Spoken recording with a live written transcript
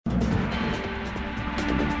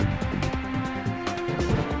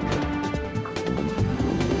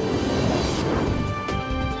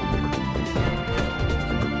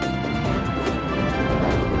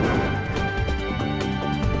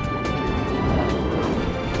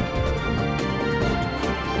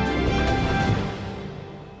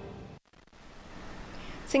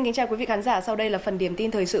Xin kính chào quý vị khán giả, sau đây là phần điểm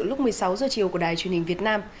tin thời sự lúc 16 giờ chiều của Đài Truyền hình Việt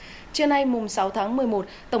Nam. Trưa nay mùng 6 tháng 11,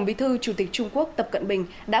 Tổng Bí thư Chủ tịch Trung Quốc Tập Cận Bình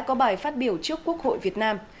đã có bài phát biểu trước Quốc hội Việt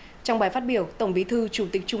Nam. Trong bài phát biểu, Tổng Bí thư Chủ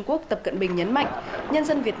tịch Trung Quốc Tập Cận Bình nhấn mạnh, nhân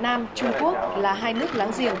dân Việt Nam, Trung Quốc là hai nước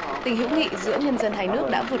láng giềng, tình hữu nghị giữa nhân dân hai nước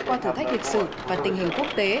đã vượt qua thử thách lịch sử và tình hình quốc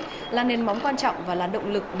tế, là nền móng quan trọng và là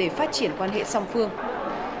động lực để phát triển quan hệ song phương.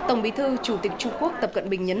 Tổng Bí thư Chủ tịch Trung Quốc Tập Cận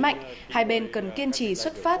Bình nhấn mạnh, hai bên cần kiên trì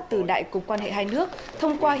xuất phát từ đại cục quan hệ hai nước,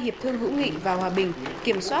 thông qua hiệp thương hữu nghị và hòa bình,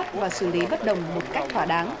 kiểm soát và xử lý bất đồng một cách thỏa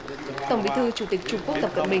đáng. Tổng Bí thư Chủ tịch Trung Quốc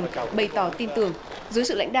Tập Cận Bình bày tỏ tin tưởng, dưới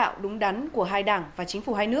sự lãnh đạo đúng đắn của hai đảng và chính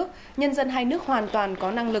phủ hai nước, nhân dân hai nước hoàn toàn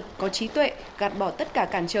có năng lực, có trí tuệ, gạt bỏ tất cả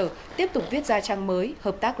cản trở, tiếp tục viết ra trang mới,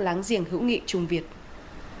 hợp tác láng giềng hữu nghị Trung Việt.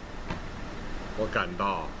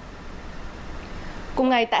 Cùng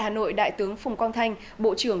ngày tại Hà Nội, Đại tướng Phùng Quang Thanh,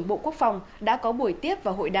 Bộ trưởng Bộ Quốc phòng đã có buổi tiếp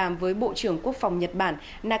và hội đàm với Bộ trưởng Quốc phòng Nhật Bản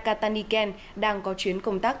Nakatani Ken đang có chuyến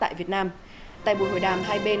công tác tại Việt Nam. Tại buổi hội đàm,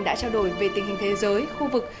 hai bên đã trao đổi về tình hình thế giới, khu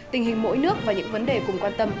vực, tình hình mỗi nước và những vấn đề cùng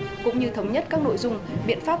quan tâm, cũng như thống nhất các nội dung,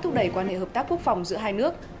 biện pháp thúc đẩy quan hệ hợp tác quốc phòng giữa hai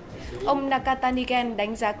nước. Ông Nakatani Ken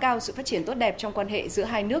đánh giá cao sự phát triển tốt đẹp trong quan hệ giữa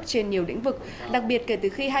hai nước trên nhiều lĩnh vực, đặc biệt kể từ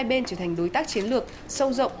khi hai bên trở thành đối tác chiến lược,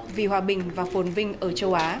 sâu rộng vì hòa bình và phồn vinh ở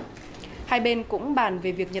châu Á. Hai bên cũng bàn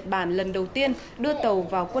về việc Nhật Bản lần đầu tiên đưa tàu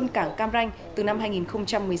vào quân cảng Cam Ranh từ năm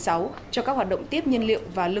 2016 cho các hoạt động tiếp nhiên liệu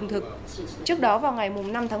và lương thực. Trước đó vào ngày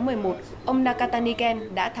 5 tháng 11, ông Nakatani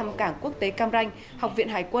Ken đã thăm cảng quốc tế Cam Ranh, Học viện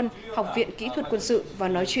Hải quân, Học viện Kỹ thuật quân sự và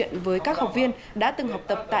nói chuyện với các học viên đã từng học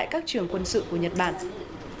tập tại các trường quân sự của Nhật Bản.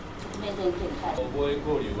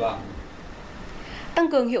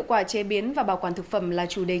 Tăng cường hiệu quả chế biến và bảo quản thực phẩm là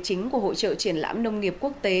chủ đề chính của Hội chợ triển lãm nông nghiệp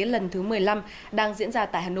quốc tế lần thứ 15 đang diễn ra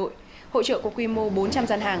tại Hà Nội. Hội chợ có quy mô 400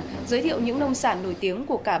 gian hàng, giới thiệu những nông sản nổi tiếng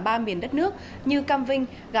của cả 3 miền đất nước như cam Vinh,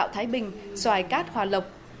 gạo Thái Bình, xoài cát Hòa Lộc.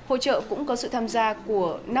 Hội chợ cũng có sự tham gia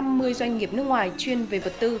của 50 doanh nghiệp nước ngoài chuyên về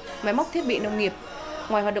vật tư, máy móc thiết bị nông nghiệp.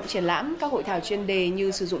 Ngoài hoạt động triển lãm, các hội thảo chuyên đề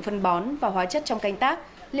như sử dụng phân bón và hóa chất trong canh tác,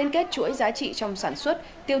 liên kết chuỗi giá trị trong sản xuất,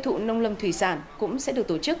 tiêu thụ nông lâm thủy sản cũng sẽ được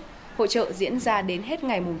tổ chức. Hội chợ diễn ra đến hết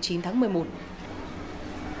ngày 9 tháng 11.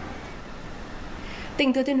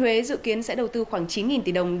 Tỉnh Thừa Thiên Huế dự kiến sẽ đầu tư khoảng 9.000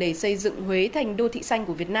 tỷ đồng để xây dựng Huế thành đô thị xanh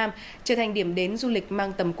của Việt Nam, trở thành điểm đến du lịch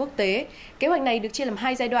mang tầm quốc tế. Kế hoạch này được chia làm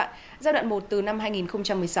 2 giai đoạn. Giai đoạn 1 từ năm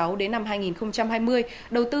 2016 đến năm 2020,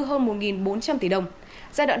 đầu tư hơn 1.400 tỷ đồng.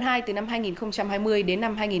 Giai đoạn 2 từ năm 2020 đến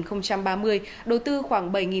năm 2030, đầu tư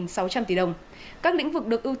khoảng 7.600 tỷ đồng. Các lĩnh vực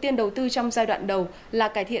được ưu tiên đầu tư trong giai đoạn đầu là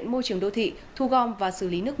cải thiện môi trường đô thị, thu gom và xử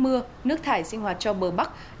lý nước mưa, nước thải sinh hoạt cho bờ Bắc,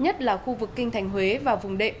 nhất là khu vực kinh thành Huế và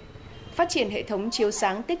vùng đệm. Phát triển hệ thống chiếu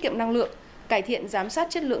sáng tiết kiệm năng lượng, cải thiện giám sát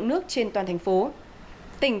chất lượng nước trên toàn thành phố.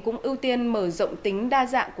 Tỉnh cũng ưu tiên mở rộng tính đa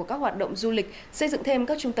dạng của các hoạt động du lịch, xây dựng thêm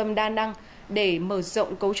các trung tâm đa năng để mở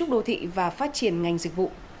rộng cấu trúc đô thị và phát triển ngành dịch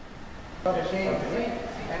vụ.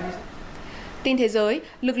 Tin thế giới,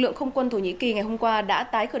 lực lượng không quân Thổ Nhĩ Kỳ ngày hôm qua đã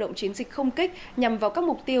tái khởi động chiến dịch không kích nhằm vào các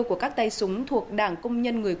mục tiêu của các tay súng thuộc Đảng Công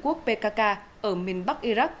nhân Người Quốc PKK ở miền Bắc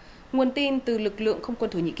Iraq. Nguồn tin từ lực lượng không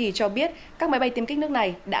quân Thổ Nhĩ Kỳ cho biết các máy bay tiêm kích nước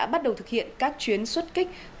này đã bắt đầu thực hiện các chuyến xuất kích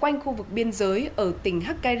quanh khu vực biên giới ở tỉnh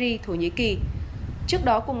Hakkari, Thổ Nhĩ Kỳ. Trước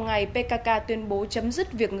đó cùng ngày, PKK tuyên bố chấm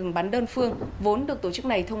dứt việc ngừng bắn đơn phương, vốn được tổ chức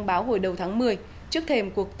này thông báo hồi đầu tháng 10, trước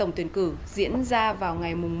thềm cuộc tổng tuyển cử diễn ra vào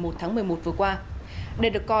ngày 1 tháng 11 vừa qua.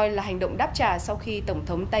 Đây được coi là hành động đáp trả sau khi Tổng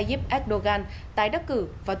thống Tayyip Erdogan tái đắc cử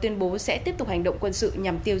và tuyên bố sẽ tiếp tục hành động quân sự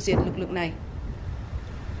nhằm tiêu diệt lực lượng này.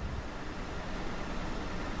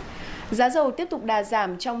 Giá dầu tiếp tục đà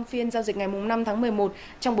giảm trong phiên giao dịch ngày 5 tháng 11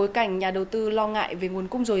 trong bối cảnh nhà đầu tư lo ngại về nguồn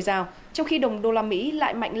cung dồi dào, trong khi đồng đô la Mỹ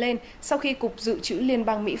lại mạnh lên sau khi Cục Dự trữ Liên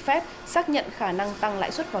bang Mỹ Fed xác nhận khả năng tăng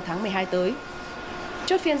lãi suất vào tháng 12 tới.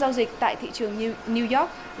 Chốt phiên giao dịch tại thị trường New York,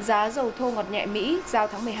 giá dầu thô ngọt nhẹ Mỹ giao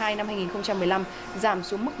tháng 12 năm 2015 giảm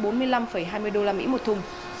xuống mức 45,20 đô la Mỹ một thùng.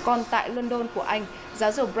 Còn tại London của Anh,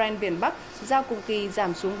 giá dầu Brent biển Bắc giao cùng kỳ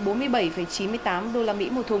giảm xuống 47,98 đô la Mỹ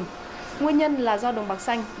một thùng. Nguyên nhân là do đồng bạc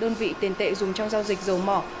xanh, đơn vị tiền tệ dùng trong giao dịch dầu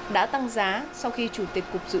mỏ, đã tăng giá sau khi Chủ tịch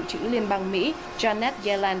Cục Dự trữ Liên bang Mỹ Janet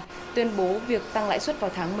Yellen tuyên bố việc tăng lãi suất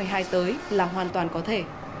vào tháng 12 tới là hoàn toàn có thể.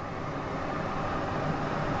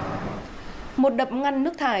 Một đập ngăn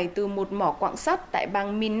nước thải từ một mỏ quặng sắt tại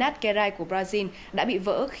bang Minas Gerais của Brazil đã bị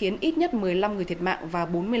vỡ khiến ít nhất 15 người thiệt mạng và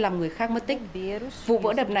 45 người khác mất tích. Vụ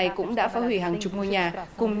vỡ đập này cũng đã phá hủy hàng chục ngôi nhà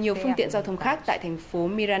cùng nhiều phương tiện giao thông khác tại thành phố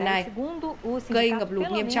Miranai, gây ngập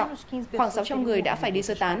lụt nghiêm trọng. Khoảng 600 người đã phải đi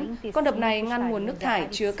sơ tán. Con đập này ngăn nguồn nước thải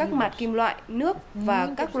chứa các mạt kim loại, nước và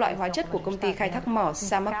các loại hóa chất của công ty khai thác mỏ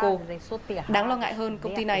Samarco. Đáng lo ngại hơn,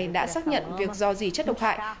 công ty này đã xác nhận việc rò rỉ chất độc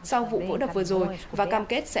hại sau vụ vỡ đập vừa rồi và cam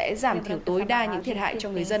kết sẽ giảm thiểu tối đa đa những thiệt hại cho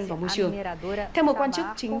người dân và môi trường. Theo một quan chức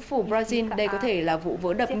chính phủ Brazil, đây có thể là vụ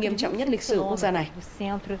vỡ đập nghiêm trọng nhất lịch sử quốc gia này.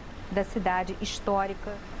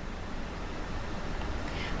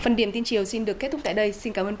 Phần điểm tin chiều xin được kết thúc tại đây.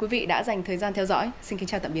 Xin cảm ơn quý vị đã dành thời gian theo dõi. Xin kính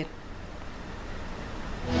chào tạm biệt.